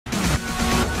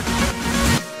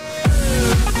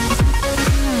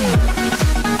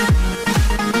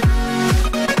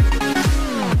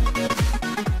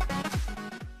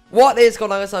What is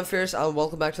going on, guys? I'm Fierce and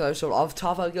welcome back to another episode of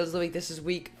Top 5 Kills of the Week. This is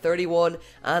week 31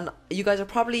 and you guys are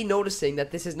probably noticing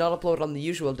that this is not uploaded on the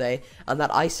usual day and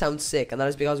that I sound sick, and that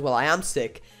is because, well, I am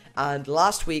sick. And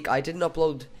last week I didn't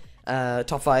upload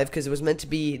Top 5 because it was meant to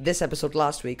be this episode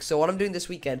last week. So what I'm doing this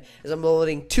weekend is I'm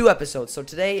loading 2 episodes. So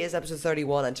today is episode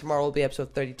 31 and tomorrow will be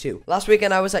episode 32. Last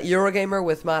weekend I was at Eurogamer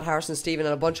with Matt, Harrison, Steven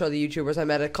and a bunch of other YouTubers. I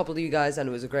met a couple of you guys and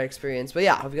it was a great experience. But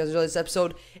yeah, hope you guys enjoyed this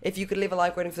episode. If you could leave a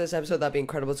like rating for this episode, that'd be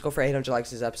incredible. Let's go for 800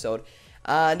 likes this episode.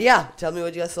 And yeah, tell me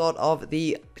what you guys thought of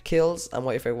the kills and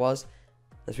what your favorite was.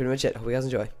 That's pretty much it. Hope you guys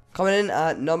enjoy. Coming in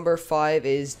at number 5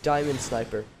 is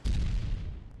DiamondZniper.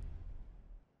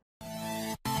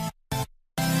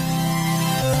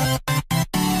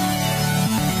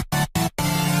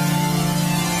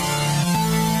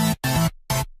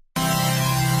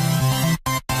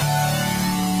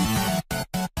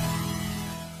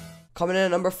 Coming in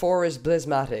at number 4 is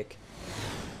Blismatic.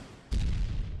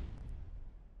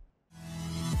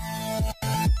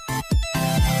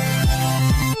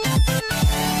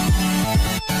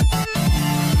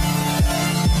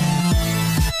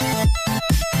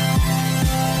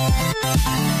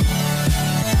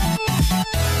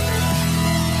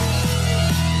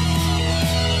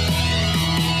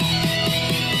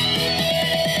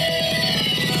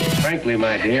 Frankly,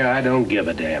 my dear, I don't give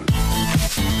a damn.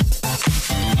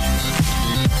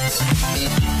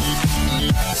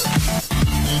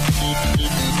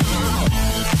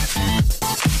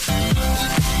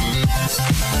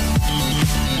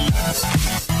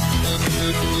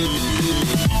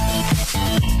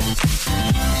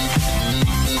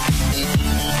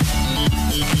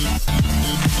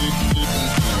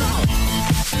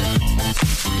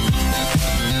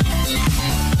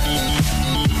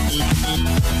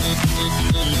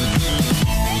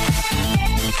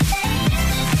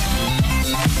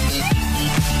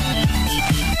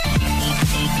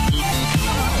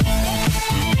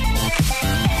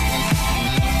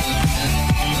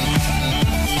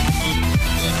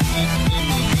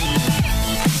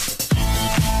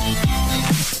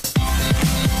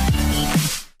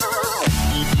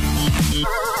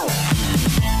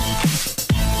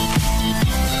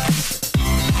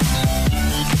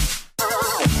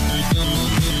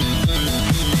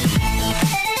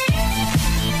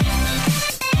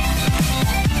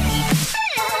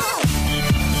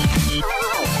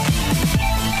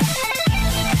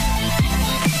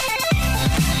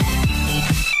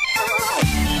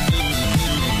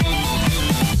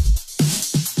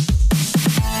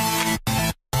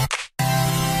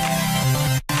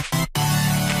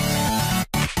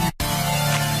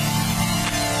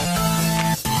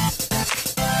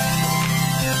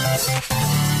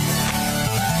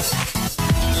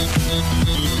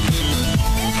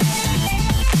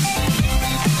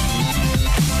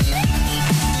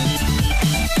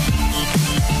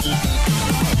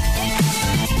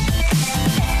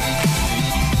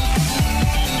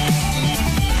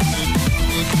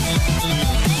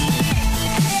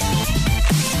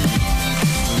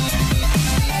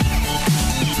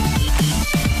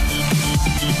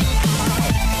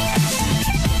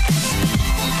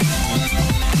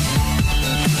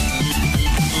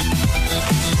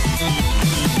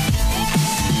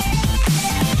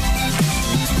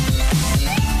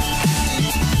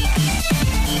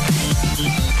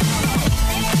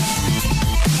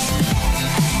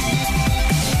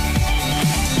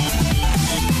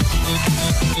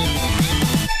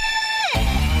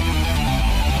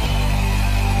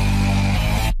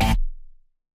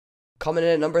 Coming in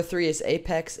at number 3 is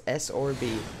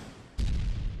ApexSRB.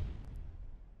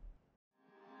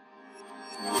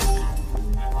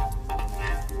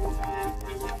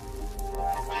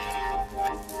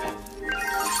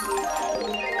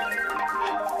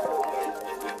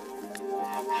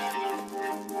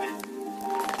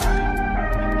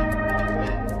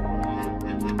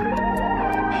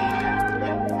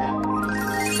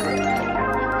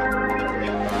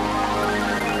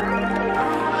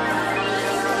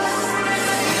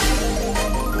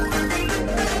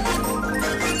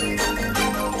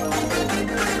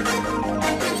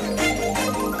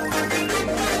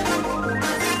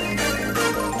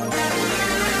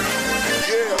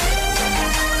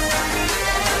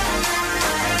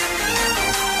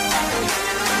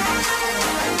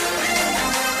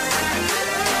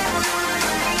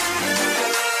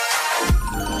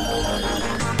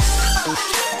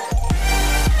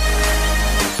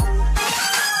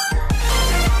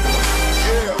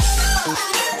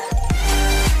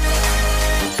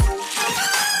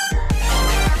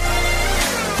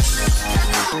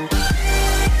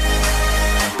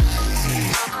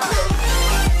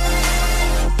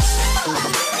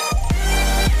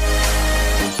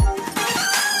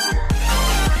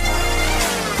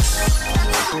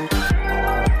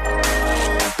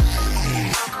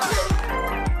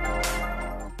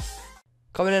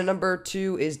 Coming in at number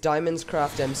 2 is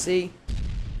DiamondsCraftMC.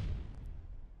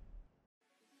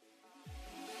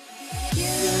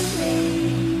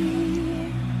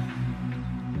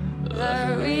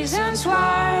 The reasons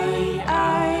why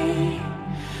I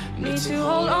need to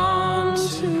hold on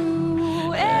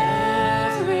to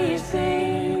everything.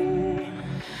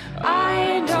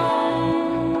 I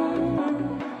don't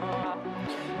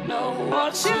know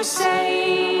what to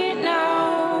say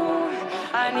now.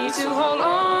 I need to hold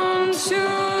on to.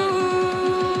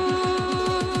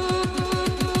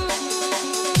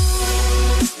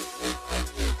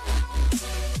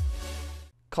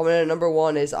 Coming in at number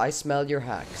 1 is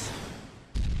ISmellYourHacks.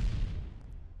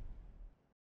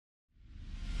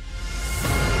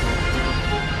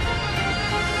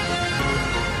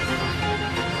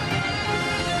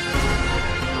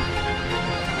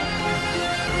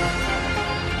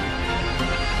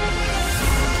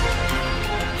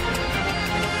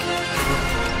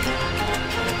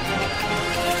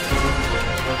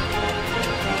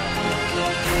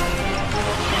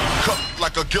 Cut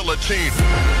like a guillotine.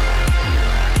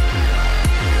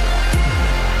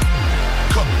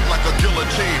 Cut like a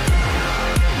guillotine.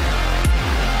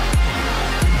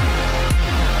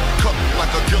 Cut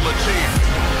like a guillotine.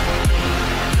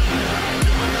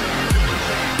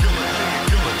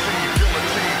 Guillotine,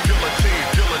 guillotine, guillotine,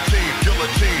 guillotine,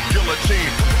 guillotine,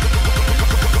 guillotine.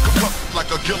 Cut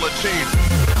like a guillotine.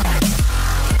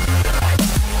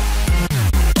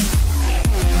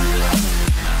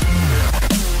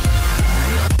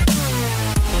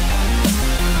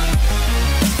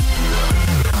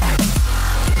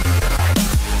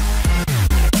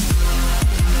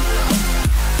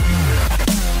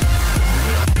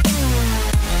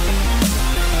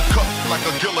 Like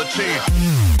a guillotine.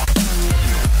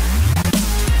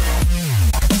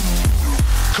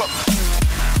 Cut.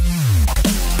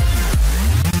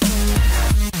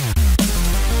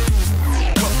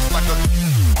 Cut like a.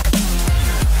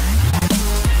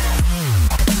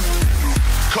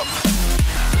 Cut.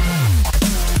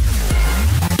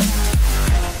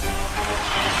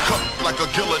 Cut like a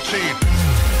guillotine.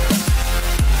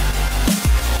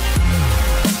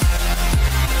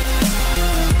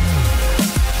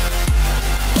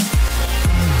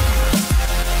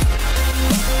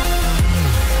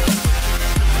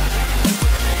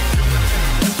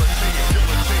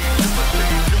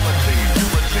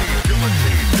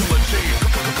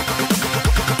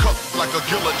 Like a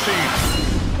guillotine.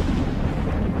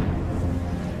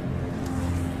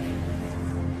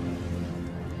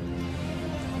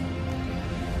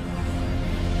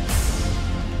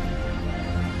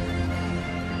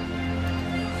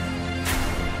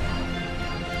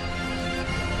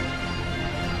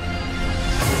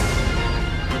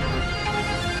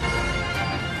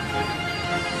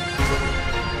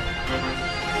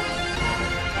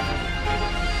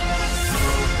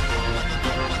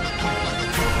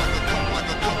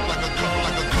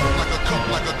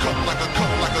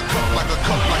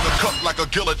 Like a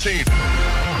guillotine.